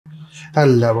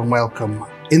Hello and welcome.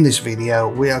 In this video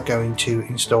we are going to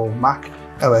install Mac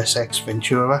OS X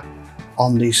Ventura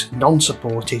on this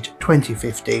non-supported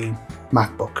 2015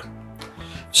 MacBook.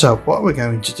 So what we're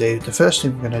going to do, the first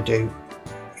thing we're going to do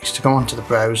is to go onto the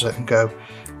browser and go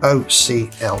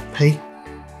OCLP.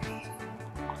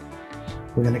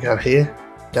 We're going to go here,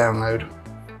 download.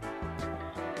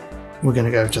 We're going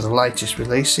to go to the latest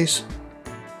releases,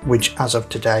 which as of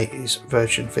today is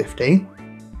version 15.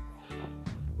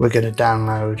 We're going to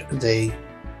download the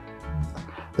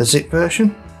zip version,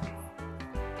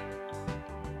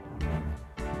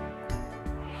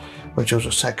 which will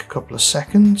just take a couple of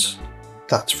seconds.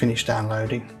 That's finished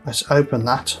downloading. Let's open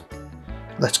that.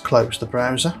 Let's close the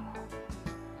browser.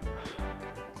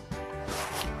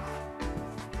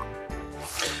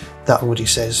 That already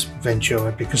says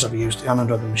Ventura because I've used it on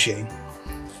another machine.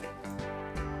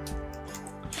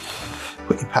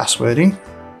 Put your password in.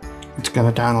 It's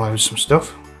going to download some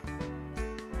stuff.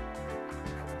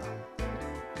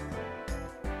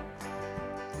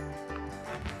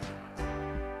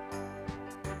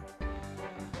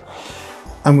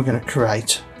 And we're going to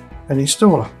create an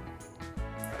installer.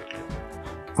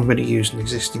 I'm going to use an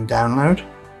existing download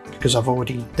because I've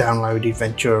already downloaded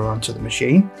Ventura onto the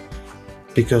machine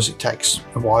because it takes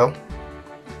a while.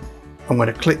 I'm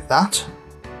going to click that.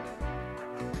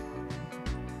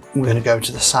 We're going to go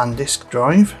to the SanDisk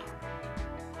drive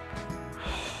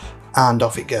and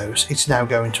off it goes. It's now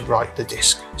going to write the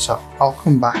disk. So I'll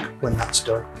come back when that's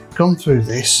done. Gone through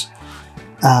this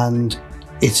and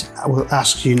it will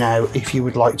ask you now if you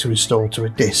would like to install to a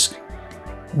disk.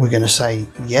 We're going to say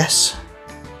yes.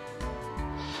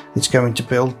 It's going to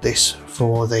build this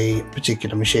for the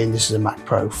particular machine. This is a Mac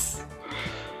Pro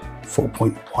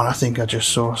 4.1, I think I just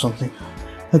saw something.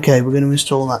 Okay, we're going to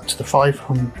install that to the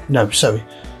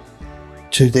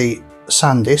to the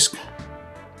SanDisk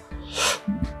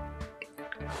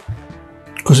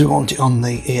because we want it on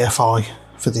the EFI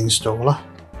for the installer,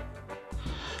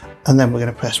 and then we're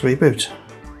going to press reboot.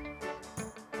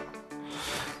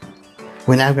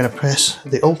 We're now going to press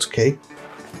the Alt key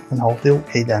and hold the Alt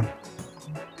key down.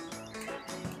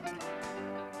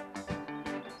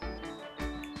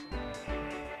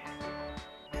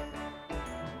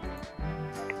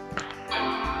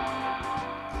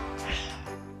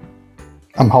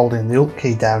 I'm holding the Alt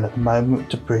key down at the moment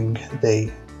to bring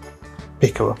the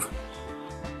picker up.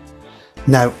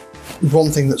 Now,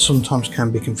 one thing that sometimes can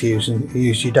be confusing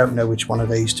is you don't know which one of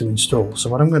these to install. So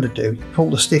what I'm going to do, pull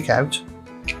the stick out,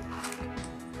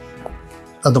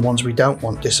 and the ones we don't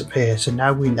want disappear. So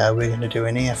now we know we're going to do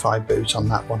an EFI boot on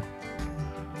that one.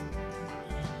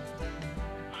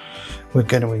 We're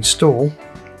going to install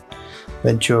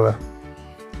Ventura.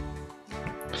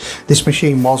 This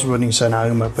machine was running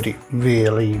Sonoma, but it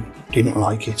really didn't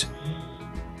like it.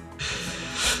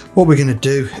 What we're going to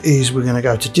do is we're going to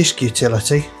go to Disk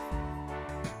Utility,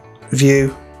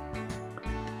 View,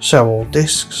 Show All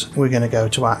Disks. We're going to go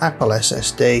to our Apple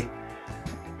SSD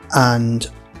and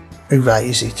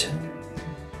erase it.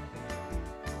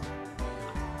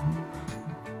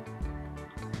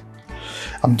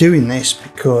 I'm doing this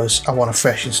because I want a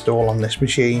fresh install on this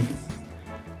machine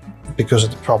because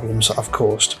of the problems that I've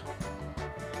caused.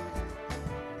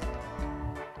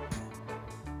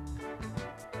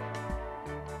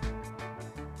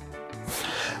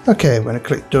 Okay, we're going to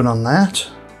click done on that,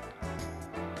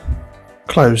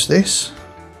 close this,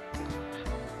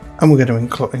 and we're going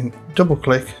to double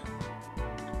click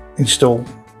install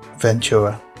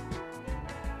Ventura.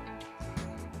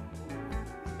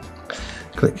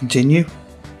 Click continue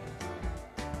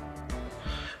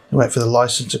and wait for the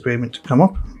license agreement to come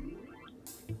up.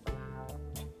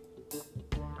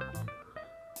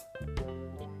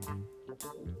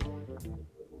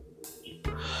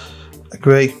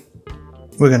 Agree.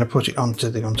 We're going to put it onto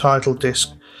the untitled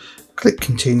disk, click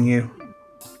continue,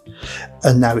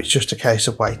 and now it's just a case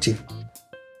of waiting.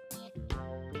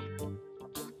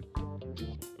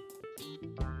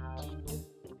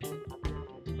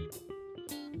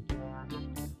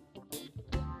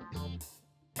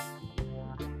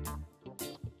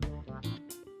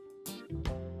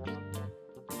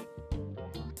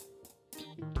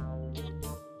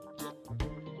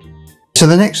 So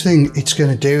the next thing it's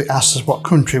going to do, it asks us what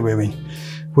country we're in.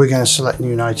 We're going to select the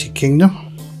United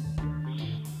Kingdom.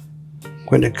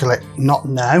 We're going to click not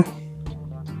now.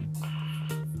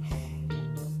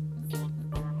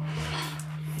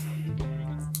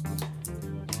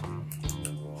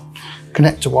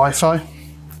 Connect to Wi-Fi.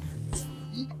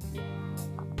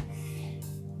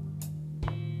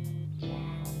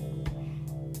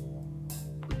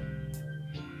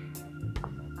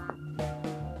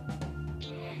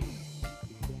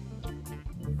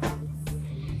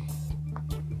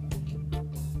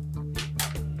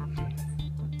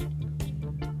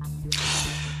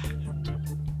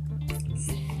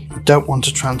 I don't want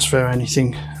to transfer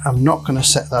anything. I'm not going to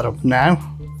set that up now.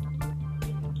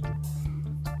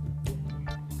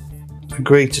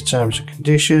 Agree to terms and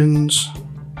conditions.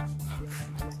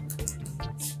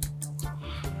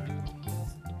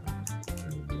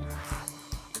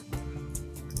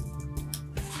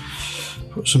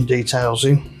 Put some details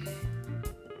in.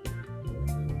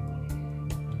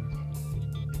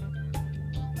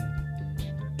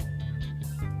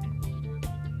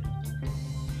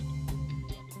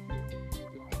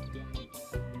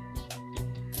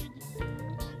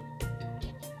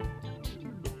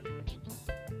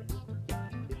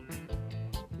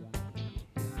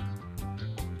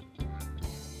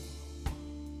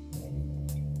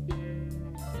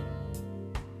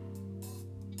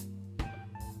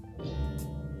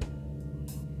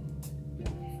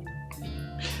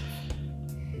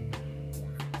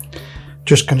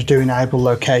 Just going to do enable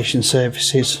location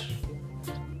services.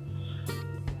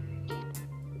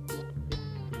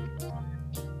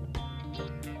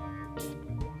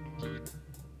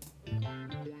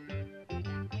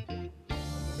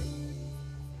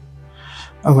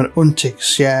 I'm going to untick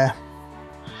share,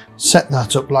 set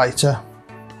that up later,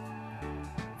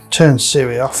 turn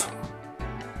Siri off,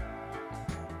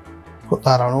 put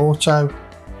that on auto.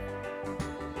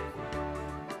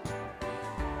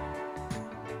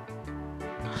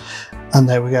 And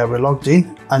there we go, we're logged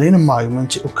in, and in a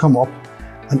moment it will come up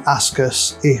and ask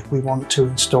us if we want to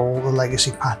install the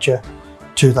Legacy Patcher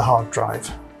to the hard drive.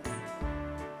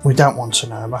 We don't want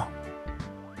Sonoma.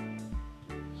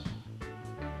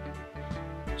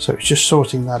 So it's just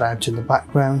sorting that out in the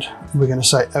background. We're going to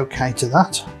say OK to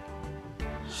that.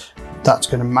 That's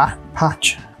going to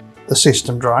patch the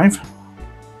system drive,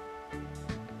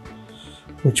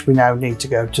 which we now need to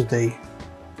go to the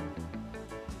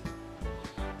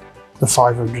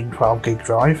 512 gig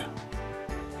drive,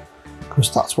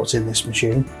 because that's what's in this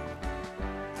machine.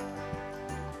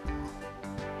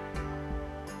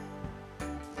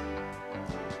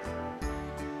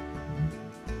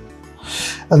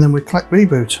 And then we click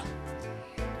reboot.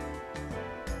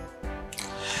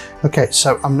 Okay,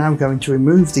 so I'm now going to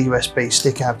remove the USB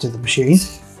stick out of the machine,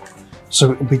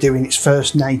 so it will be doing its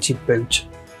first native boot.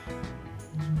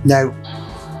 Now,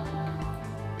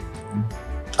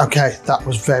 okay, that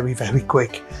was very, very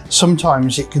quick.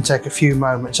 Sometimes it can take a few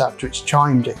moments after it's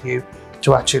chimed at you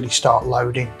to actually start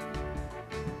loading.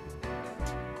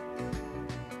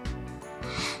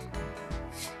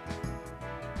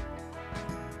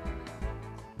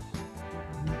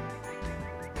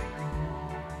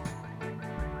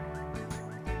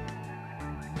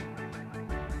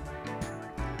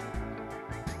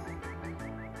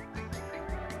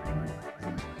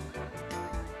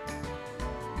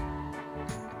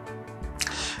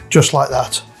 Just like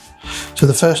that. So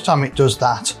the first time it does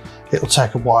that, it'll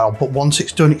take a while, but once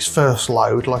it's done its first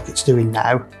load, like it's doing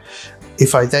now,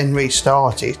 if I then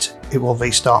restart it, it will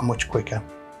restart much quicker.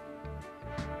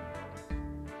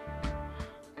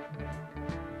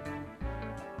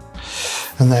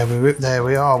 And there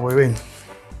we are, we're in.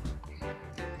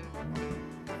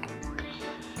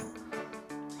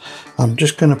 I'm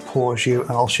just going to pause you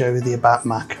and I'll show you the About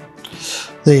Mac.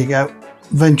 There you go,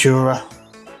 Ventura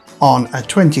on a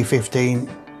 2015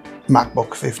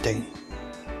 MacBook 15.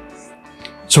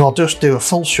 So I'll just do a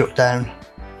full shutdown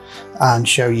and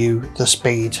show you the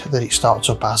speed that it starts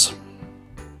up as.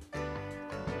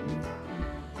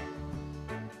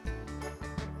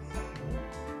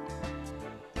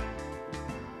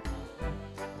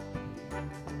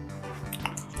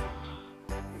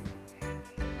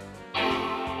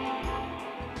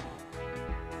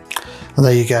 And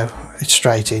there you go, it's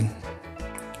straight in.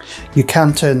 You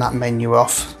can turn that menu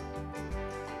off,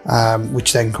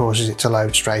 which then causes it to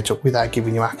load straight up without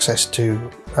giving you access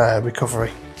to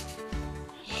recovery.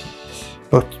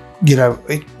 But you know,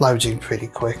 it loads in pretty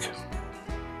quick.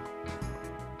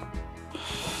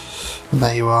 And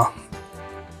there you are.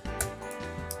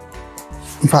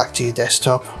 Back to your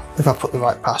desktop, if I put the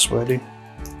right password in.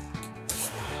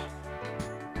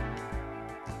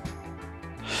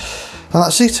 And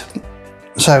that's it.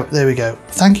 So there we go.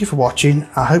 Thank you for watching.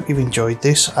 I hope you've enjoyed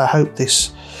this. I hope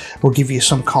this will give you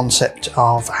some concept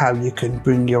of how you can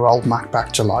bring your old Mac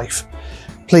back to life.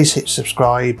 Please hit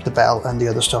subscribe, the bell and the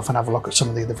other stuff, and have a look at some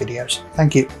of the other videos.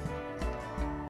 Thank you.